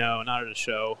experience? No, not at a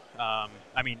show.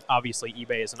 I mean, obviously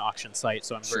eBay is an auction site,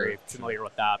 so I'm very familiar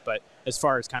with that. But as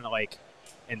far as kind of like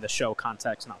in the show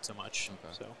context, not so much.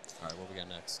 Okay. So, all right, what we got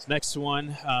next? Next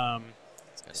one,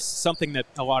 something that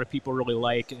a lot of people really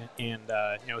like, and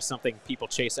something people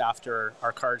chase after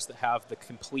are cards that have the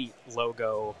complete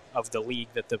logo of the league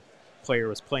that the player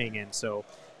was playing in. So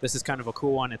this is kind of a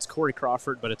cool one. It's Corey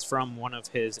Crawford, but it's from one of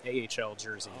his AHL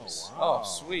jerseys. Oh,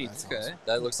 sweet. That's Okay. awesome.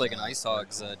 That looks like an Ice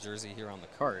Hogs jersey here on the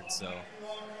card, so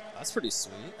that's pretty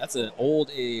sweet. That's an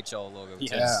old AHL logo, too.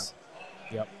 Yes.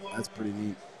 Yep. That's pretty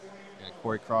neat. Yeah,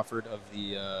 Corey Crawford of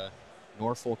the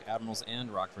Norfolk Admirals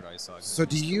and Rockford Ice Hogs. So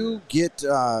do you get,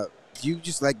 do you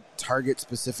just like target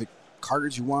specific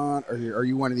cards you want, or are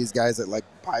you one of these guys that like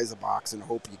buys a box and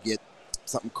hope you get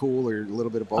something cool or a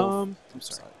little bit of both? I'm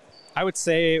sorry. I would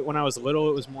say when I was little,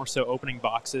 it was more so opening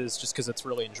boxes just because it's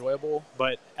really enjoyable.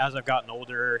 But as I've gotten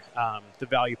older, the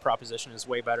value proposition is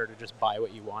way better to just buy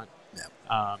what you want.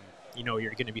 Yeah.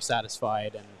 You're going to be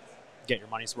satisfied and get your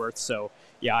money's worth. So,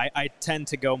 yeah, I tend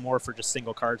to go more for just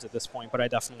single cards at this point, but I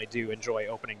definitely do enjoy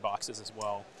opening boxes as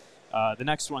well. The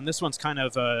next one, this one's kind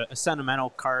of a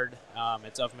sentimental card.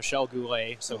 It's of Michel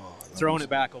Goulet, so throwing it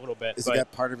back a little bit. Is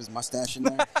that part of his mustache in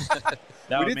there?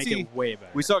 That We would did make see- it way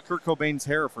better. We saw Kurt Cobain's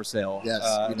hair for sale.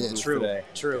 Yes, we did. Today.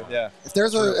 True. Yeah. If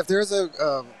there's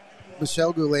a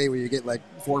Michel Goulet where you get like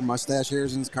 4 mustache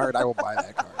hairs in his card, I will buy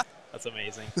that card.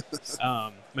 That's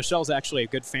amazing. Michelle's actually a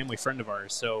good family friend of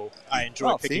ours, so I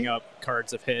enjoy picking up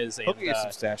cards of his. And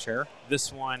some stash hair.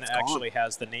 This one actually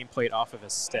has the nameplate off of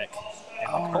his stick.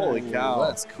 Holy cow.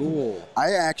 That's cool.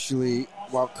 I actually,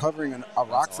 while covering a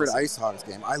Rockford Ice Hogs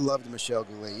game, I loved Michel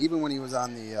Goulet. Even when he was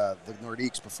on the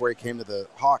Nordiques before he came to the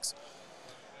Hawks,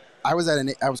 I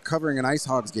was covering an Ice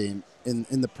Hogs game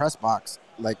in the press box,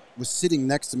 was sitting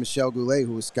next to Michel Goulet,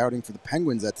 who was scouting for the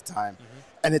Penguins at the time. Mm-hmm.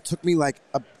 And it took me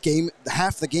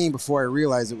half the game before I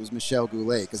realized it was Michel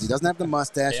Goulet, because he doesn't have the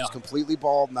mustache. He's completely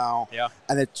bald now. Yeah.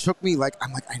 And it took me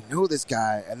I know this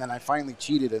guy. And then I finally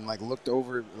cheated and looked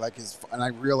over and I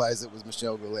realized it was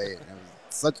Michel Goulet. And it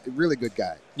was such a really good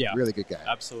guy. Yeah. Really good guy.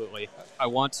 Absolutely. I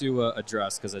want to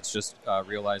address, because it's just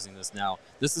realizing this now,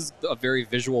 this is a very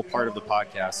visual part of the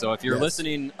podcast. So if you're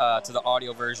listening to the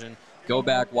audio version, go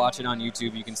back, watch it on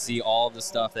YouTube. You can see all of the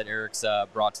stuff that Eric's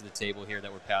brought to the table here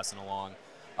that we're passing along.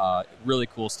 Really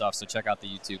cool stuff. So check out the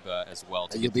YouTube as well.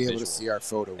 You'll be able to see our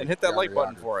photo. And hit that like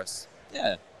button for us.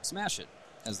 Yeah, smash it,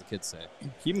 as the kids say.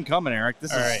 Keep them coming, Eric.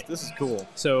 This is cool.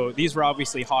 So these were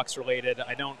obviously Hawks related.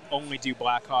 I don't only do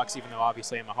Blackhawks, even though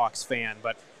obviously I'm a Hawks fan,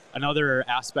 but another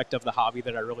aspect of the hobby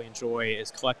that I really enjoy is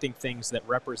collecting things that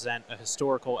represent a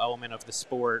historical element of the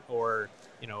sport, or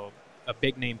a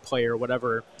big name player,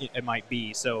 whatever it might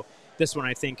be. So this one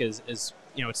I think is it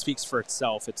speaks for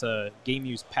itself. It's a game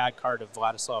used pad card of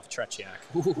Vladislav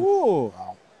Tretiak. Ooh.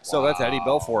 Wow. So that's Eddie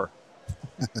Belfour.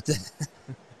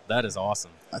 That is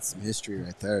awesome. That's some history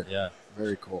right there. Yeah.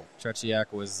 Very cool.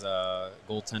 Tretiak was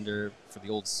goaltender for the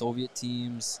old Soviet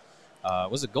teams.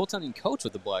 Was a goaltending coach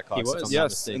with the Blackhawks. He was.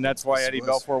 Yes, and that's why Eddie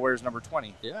Belfour wears number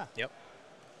 20. Yeah. Yep.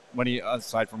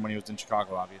 Aside from when he was in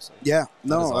Chicago, obviously. Yeah,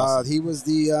 awesome. He was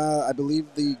the, I believe,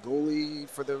 the goalie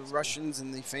for the Russians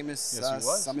in the famous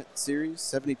Summit Series,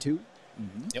 72.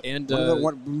 Mm-hmm. Yep. And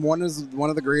one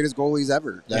of the greatest goalies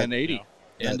ever. And 80.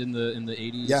 And in the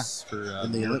 80s for the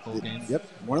Miracle game. Yep,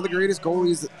 one of the greatest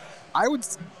goalies. I would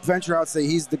venture out to say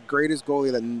he's the greatest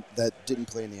goalie that didn't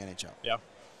play in the NHL. Yeah,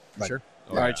 sure.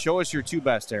 All right, show us your two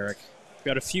best, Eric.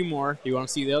 Got a few more. Do you want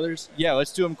to see the others? Yeah,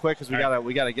 let's do them quick, because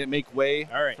we gotta make way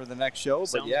for the next show.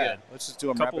 Sounds but yeah, good. let's just do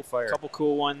them rapid fire. Couple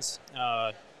cool ones.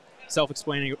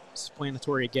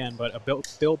 Self-explanatory again, but a Bill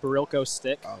Barilko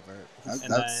stick. Oh,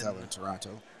 that's selling in Toronto.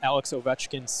 Alex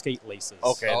Ovechkin skate laces.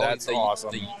 Okay, that's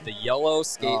awesome. The yellow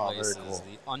skate laces, cool.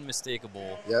 the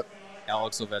unmistakable Yep.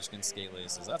 Alex Ovechkin skate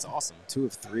laces. That's awesome. 2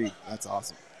 of 3. That's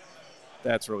awesome.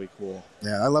 That's really cool.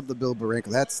 Yeah, I love the Bill Barilko.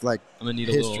 That's I'm gonna need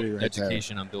a history little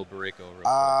education on Bill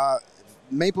Barilko.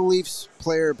 Maple Leafs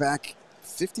player back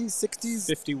 50s, 60s.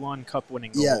 51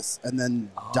 cup-winning goal. Yes, and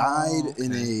then died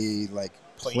in a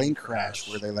plane crash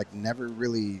where they never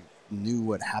really knew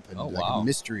what happened. A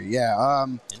mystery. Yeah.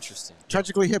 Interesting.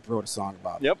 Tragically Hip wrote a song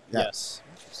about it. Yep. Yeah. Yes.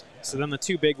 So then the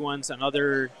two big ones,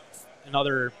 another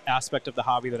aspect of the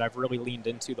hobby that I've really leaned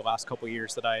into the last couple of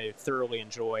years that I thoroughly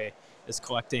enjoy is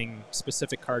collecting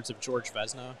specific cards of George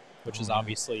Vezina, which is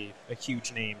obviously a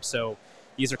huge name. So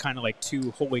these are kind of like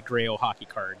two holy grail hockey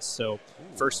cards. So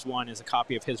first one is a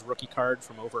copy of his rookie card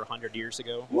from over 100 years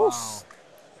ago.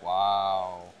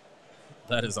 Wow.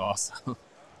 That is awesome.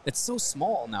 It's so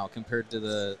small now compared to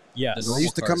the They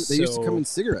used to come in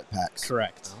cigarette packs.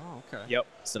 Correct. Oh, okay. Yep.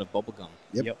 Instead of bubble gum.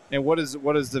 Yep. And what is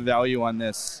the value on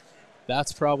this?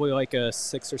 That's probably like a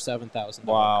 $6,000 or $7,000.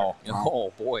 Wow.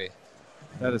 Oh boy.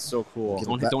 That is so cool.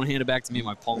 Don't hand it back to me.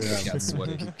 My palms got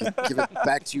sweaty. Give it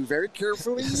back to you very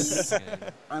carefully.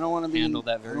 I don't want to be handle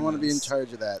that very. I don't want to be in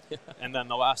charge of that. And then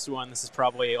the last one, this is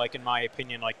probably in my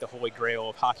opinion, the holy grail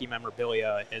of hockey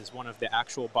memorabilia, is one of the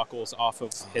actual buckles off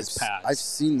of his pads. I've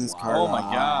seen this card. Oh my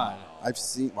god. I've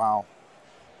seen. Wow.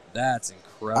 That's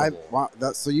incredible.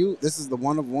 This is the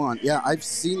one of one. Yeah, I've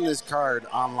seen this card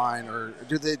online, or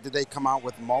did they come out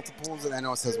with multiples? And I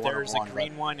know it says one of one. There's a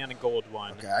green one and a gold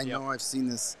one. Okay, I know I've seen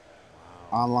this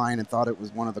online and thought it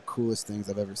was one of the coolest things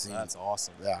I've ever seen. That's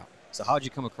awesome. Yeah. So how'd you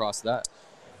come across that?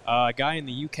 A guy in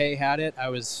the UK had it. I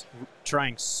was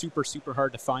trying super, super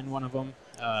hard to find one of them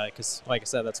because, like I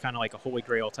said, that's kind of like a holy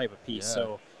grail type of piece. Yeah.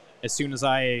 So as soon as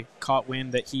I caught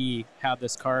wind that he had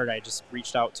this card, I just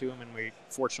reached out to him, and we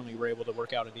fortunately were able to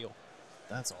work out a deal.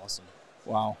 That's awesome.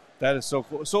 Wow, that is so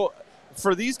cool. So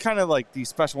for these kind of these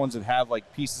special ones that have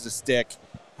pieces of stick,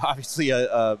 obviously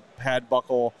a pad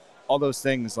buckle, all those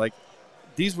things,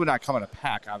 these would not come in a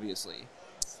pack, obviously.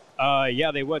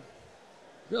 Yeah, they would.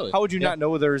 Really? How would you not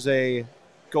know there's a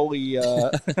goalie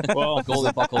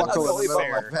goalie buckle?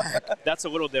 That's a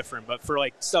little different, but for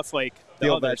stuff like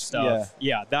the other stuff,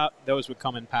 those would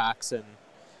come in packs. And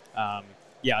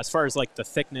as far as the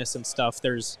thickness and stuff,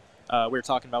 there's we were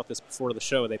talking about this before the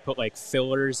show. They put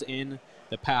fillers in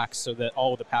the packs so that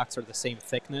all of the packs are the same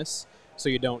thickness, so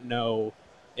you don't know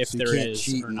if so there you can't is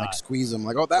cheat or and not. like squeeze them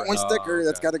like, oh, that one's thicker. Okay.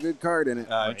 That's got a good card in it.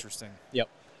 Interesting. Yep.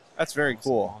 That's very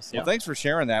cool. Awesome. Well, thanks for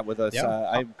sharing that with us.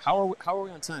 Yeah. How are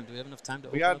we on time? Do we have enough time to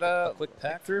We open got up a quick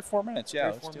pack? 3 or 4 minutes. Yeah,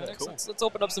 3 or 4 let's do minutes. it. Cool. Let's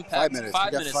open up some 5 packs. minutes. 5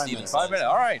 We got minutes, 5 Steven. minutes. 5 minutes.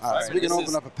 All right. All right, so we can This open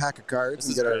is- up a pack of cards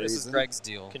and get our This is reason. Greg's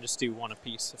deal. You can just do one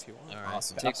apiece if you want. All right.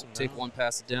 Awesome. Take one,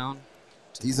 pass it down.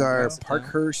 These are Pass it down.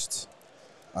 Parkhurst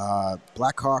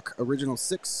Blackhawk Original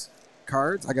 6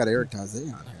 cards. I got Eric Taze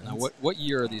on here. Now, what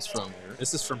year are these from?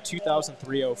 This is from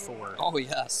 2003-04. Oh,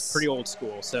 yes. Pretty old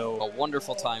school. So A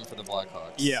wonderful time for the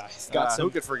Blackhawks. yeah, Who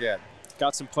could forget?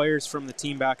 got some players from the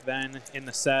team back then in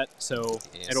the set, so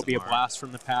it'll be a ASMR. blast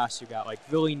from the past. You got like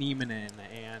Ville Nieminen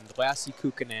and Lassi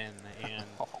Kukkonen and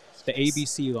the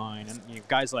ABC line and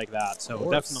guys like that.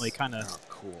 So definitely kind of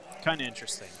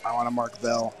interesting. I want a Mark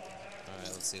Bell. All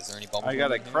right, let's see. Is there any bubble? I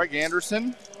got a in here? Craig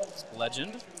Anderson,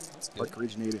 Legend. That's good. Park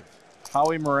Ridge native.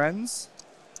 Howie Morenz,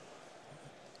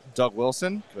 Doug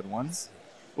Wilson. Good ones.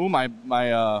 Ooh, my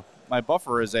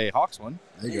buffer is a Hawks one.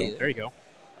 There you go. There you go.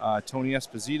 Tony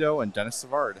Esposito and Dennis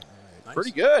Savard. Nice.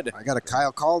 Pretty good. I got a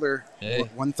Kyle Calder. Hey.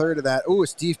 1/3 of that. Ooh, a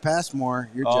Steve Passmore.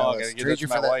 You're Oh, jealous. gotta give that to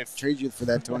my wife. Trade you for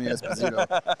that Tony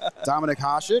Esposito. Dominic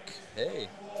Hasek. Hey.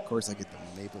 Of course, I get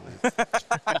the Maple Leaf.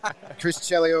 Chris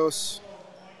Chelios.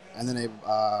 And then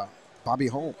a Bobby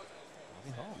Hull.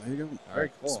 There you go.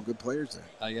 Very cool. Some good players there.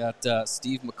 I got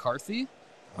Steve McCarthy,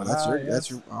 Oh, that's your. yes. That's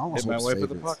your. Almost Hit my wife with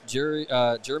the favorites.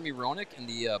 puck. Jeremy Roenick in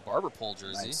the barber pole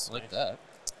jersey. Nice. I like that.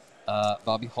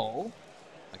 Bobby Hull.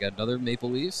 I got another Maple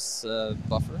Leafs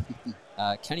buffer.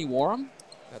 Kenny Warham.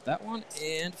 Got that one.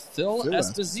 And Phil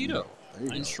Esposito. There you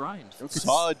go. Enshrined.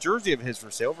 Saw a jersey of his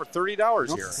for sale for $30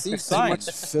 Don't here. see too Signed. much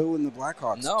Phil in the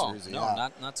Blackhawks No, jersey. no, yeah.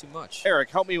 not too much. Eric,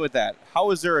 help me with that.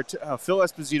 How is there a Phil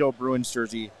Esposito Bruins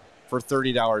jersey for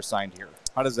 $30 signed here?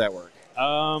 How does that work?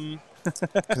 I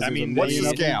mean, What's the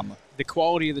the scam?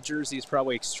 quality of the jersey is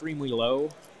probably extremely low,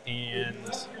 and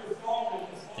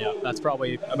yeah, that's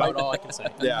probably about all I can say.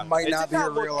 Yeah, Might It not did be a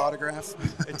look- real autograph.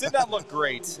 It did not look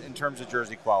great in terms of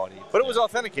jersey quality, but it was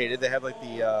authenticated. They had like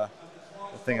the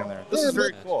thing on there. This Yeah, is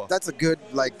very but cool. That's a good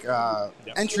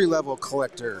entry level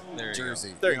collector There you go.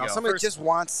 jersey. There you go. Somebody First- just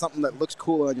wants something that looks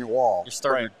cool on your wall. Your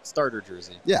starter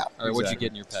jersey. Yeah. All right, what'd you Exactly. get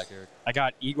in your pack, Eric? I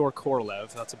got Igor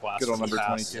Korolev. That's a blast. Good old from the number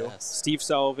past. 22. Yes. Steve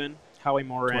Sullivan, Howie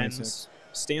Morenz, 26.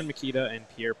 Stan Mikita, and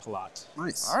Pierre Palat.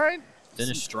 Nice. All right,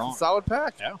 Finish strong. solid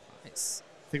pack. Yeah. Nice.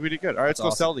 I think we did good. All right, let's That's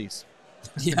go sell these.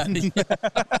 Yeah.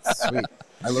 Sweet.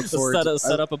 I look forward.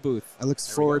 set up a booth. I look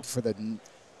forward for the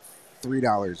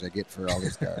 $3 I get for all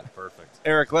this guy. Perfect.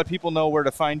 Eric, let people know where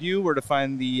to find you, where to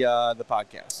find the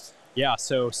podcast. Yeah,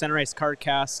 so Center Ice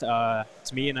Cardcast.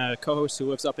 It's me and a co-host who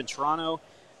lives up in Toronto.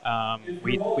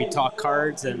 We talk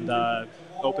cards and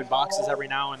open boxes every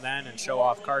now and then and show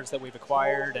off cards that we've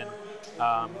acquired.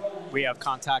 And we have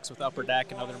contacts with Upper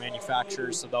Deck and other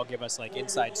manufacturers, so they'll give us like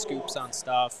inside scoops on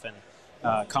stuff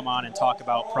and come on and talk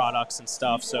about products and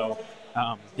stuff. So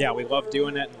yeah, we love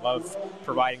doing it and love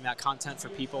providing that content for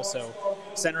people. So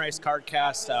Center Ice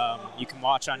Cardcast, you can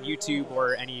watch on YouTube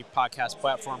or any podcast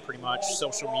platform pretty much,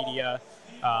 social media,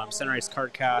 Center Ice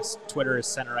Cardcast, Twitter is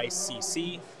Center Ice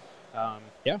CC.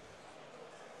 Yeah.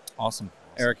 Awesome.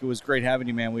 Eric, it was great having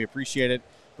you, man. We appreciate it.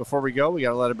 Before we go, we got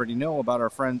to let everybody know about our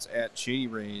friends at Shady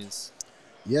Rays.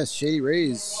 Yes, Shady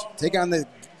Rays. Take on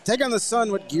the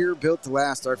sun with gear built to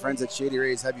last. Our friends at Shady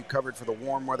Rays have you covered for the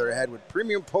warm weather ahead with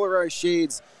premium polarized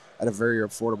shades at a very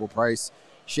affordable price.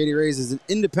 Shady Rays is an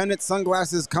independent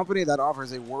sunglasses company that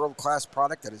offers a world-class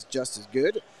product that is just as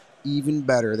good, even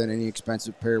better than any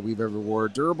expensive pair we've ever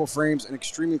worn. Durable frames and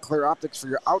extremely clear optics for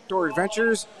your outdoor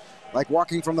adventures. Like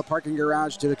walking from the parking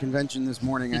garage to the convention this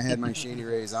morning, I had my Shady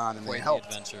Rays on, and they Quite the helped.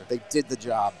 adventure. They did the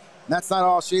job. And that's not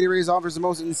all. Shady Rays offers the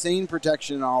most insane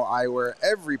protection in all eyewear.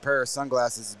 Every pair of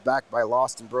sunglasses is backed by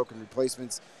lost and broken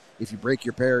replacements. If you break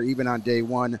your pair, even on day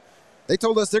one, they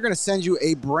told us they're going to send you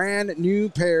a brand new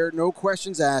pair, no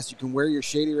questions asked. You can wear your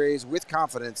Shady Rays with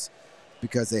confidence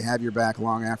because they have your back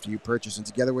long after you purchase. And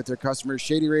together with their customers,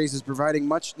 Shady Rays is providing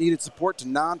much-needed support to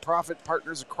nonprofit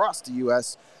partners across the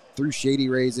U.S. through Shady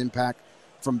Rays Impact.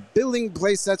 From building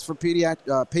play sets for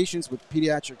patients with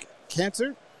pediatric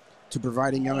cancer to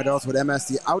providing young adults with MS,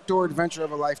 the outdoor adventure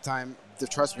of a lifetime.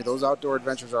 Trust me, those outdoor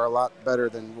adventures are a lot better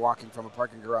than walking from a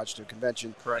parking garage to a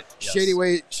convention. Correct. Yes.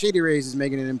 Shady Rays is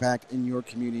making an impact in your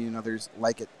community and others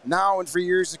like it now and for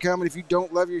years to come. And if you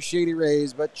don't love your Shady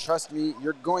Rays, but trust me,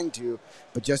 you're going to.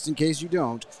 But just in case you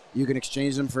don't, you can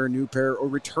exchange them for a new pair or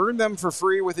return them for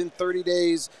free within 30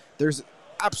 days. There's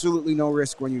absolutely no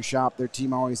risk when you shop. Their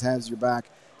team always has your back.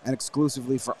 And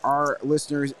exclusively for our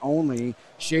listeners only,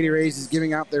 Shady Rays is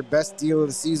giving out their best deal of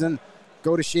the season.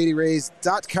 Go to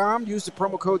shadyrays.com, use the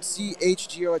promo code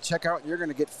CHGO at checkout, and you're going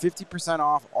to get 50%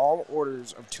 off all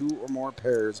orders of 2 or more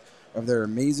pairs of their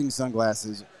amazing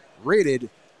sunglasses, rated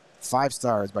 5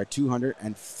 stars by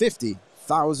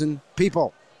 250,000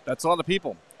 people. That's a lot of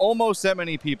people. Almost that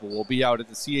many people will be out at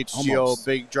the CHGO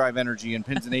Big Drive Energy and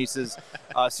Pins and Aces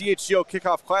CHGO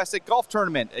Kickoff Classic Golf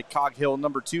Tournament at Cog Hill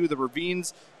number 2, the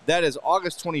Ravines. That is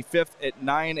August 25th at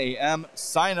 9 a.m.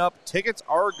 Sign up. Tickets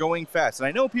are going fast. And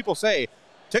I know people say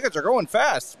tickets are going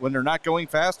fast. When they're not going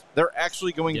fast, they're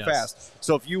actually going fast.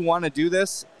 So if you want to do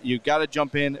this, you've got to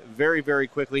jump in very, very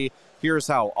quickly. Here's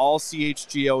how.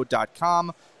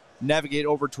 allchgo.com. Navigate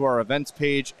over to our events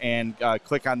page and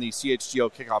click on the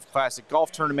CHGO Kickoff Classic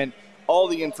Golf Tournament. All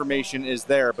the information is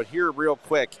there. But here, real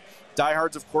quick,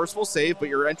 diehards, of course, will save, but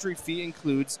your entry fee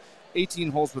includes 18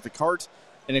 holes with a cart,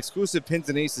 an exclusive Pins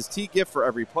and Aces tee gift for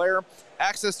every player,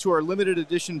 access to our limited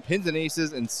edition Pins and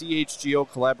Aces and CHGO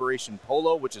collaboration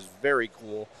polo, which is very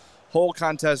cool, hole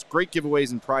contest, great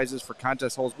giveaways and prizes for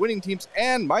contest holes, winning teams,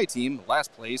 and my team,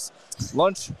 last place,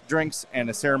 lunch, drinks, and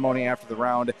a ceremony after the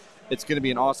round. It's going to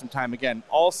be an awesome time. Again,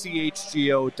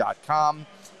 allchgo.com.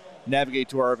 Navigate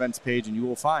to our events page, and you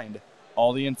will find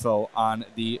all the info on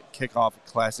the Kickoff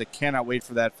Classic. Cannot wait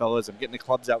for that, fellas. I'm getting the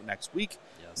clubs out next week.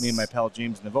 Me and my pal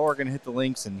James Naveau are going to hit the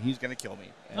links, and he's going to kill me,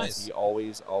 as he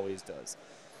always does.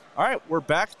 All right, we're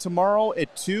back tomorrow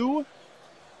at 2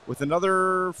 with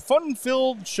another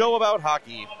fun-filled show about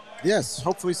hockey. Yes,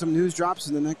 hopefully some news drops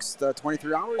in the next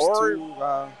 23 hours.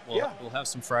 We'll have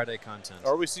some Friday content.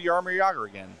 Or we see Yarmir Yager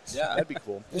again. Yeah, that'd be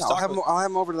cool. I'll have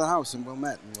him over to the house in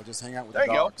Wilmette, and we'll just hang out with the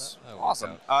dogs. There you go.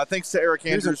 Awesome. Thanks to Eric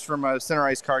Andrews from Center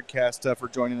Ice Cardcast for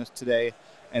joining us today.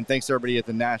 And thanks to everybody at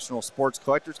the National Sports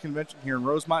Collectors Convention here in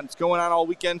Rosemont. It's going on all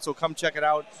weekend, so come check it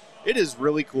out. It is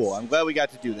really cool. I'm glad we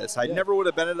got to do this. I never would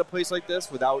have been at a place like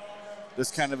this without this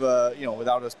kind of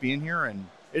without us being here, and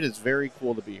it is very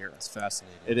cool to be here. It's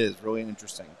fascinating. It is really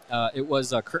interesting. It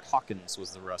was Kurt Hawkins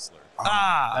was the wrestler.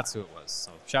 That's who it was.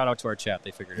 So shout out to our chat.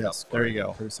 They figured it out. There you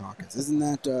go. Kurt Hawkins. Isn't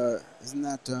that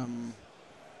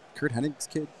Kurt Hennig's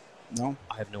kid? No,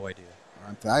 I have no idea.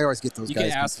 I always get those guys.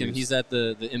 You can ask confused. him. He's at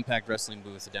the Impact Wrestling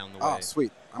booth down the way. Oh,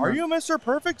 sweet. Are you Mr.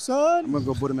 Perfect, son? I'm going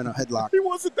to go put him in a headlock. He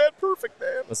wasn't that perfect,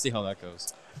 man. Let's see how that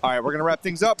goes. All right, we're going to wrap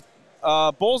things up.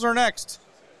 Bulls are next.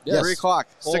 Yes. 3 o'clock.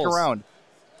 Bulls. Stick around.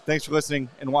 Thanks for listening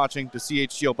and watching the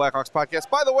CHGO Blackhawks Podcast.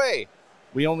 By the way,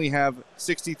 we only have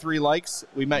 63 likes.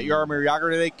 We met Yarmir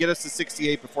Yager today. Get us to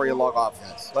 68 before you log off.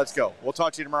 Yes. Let's go. We'll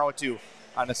talk to you tomorrow at 2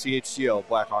 on the CHGO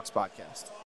Blackhawks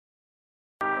Podcast.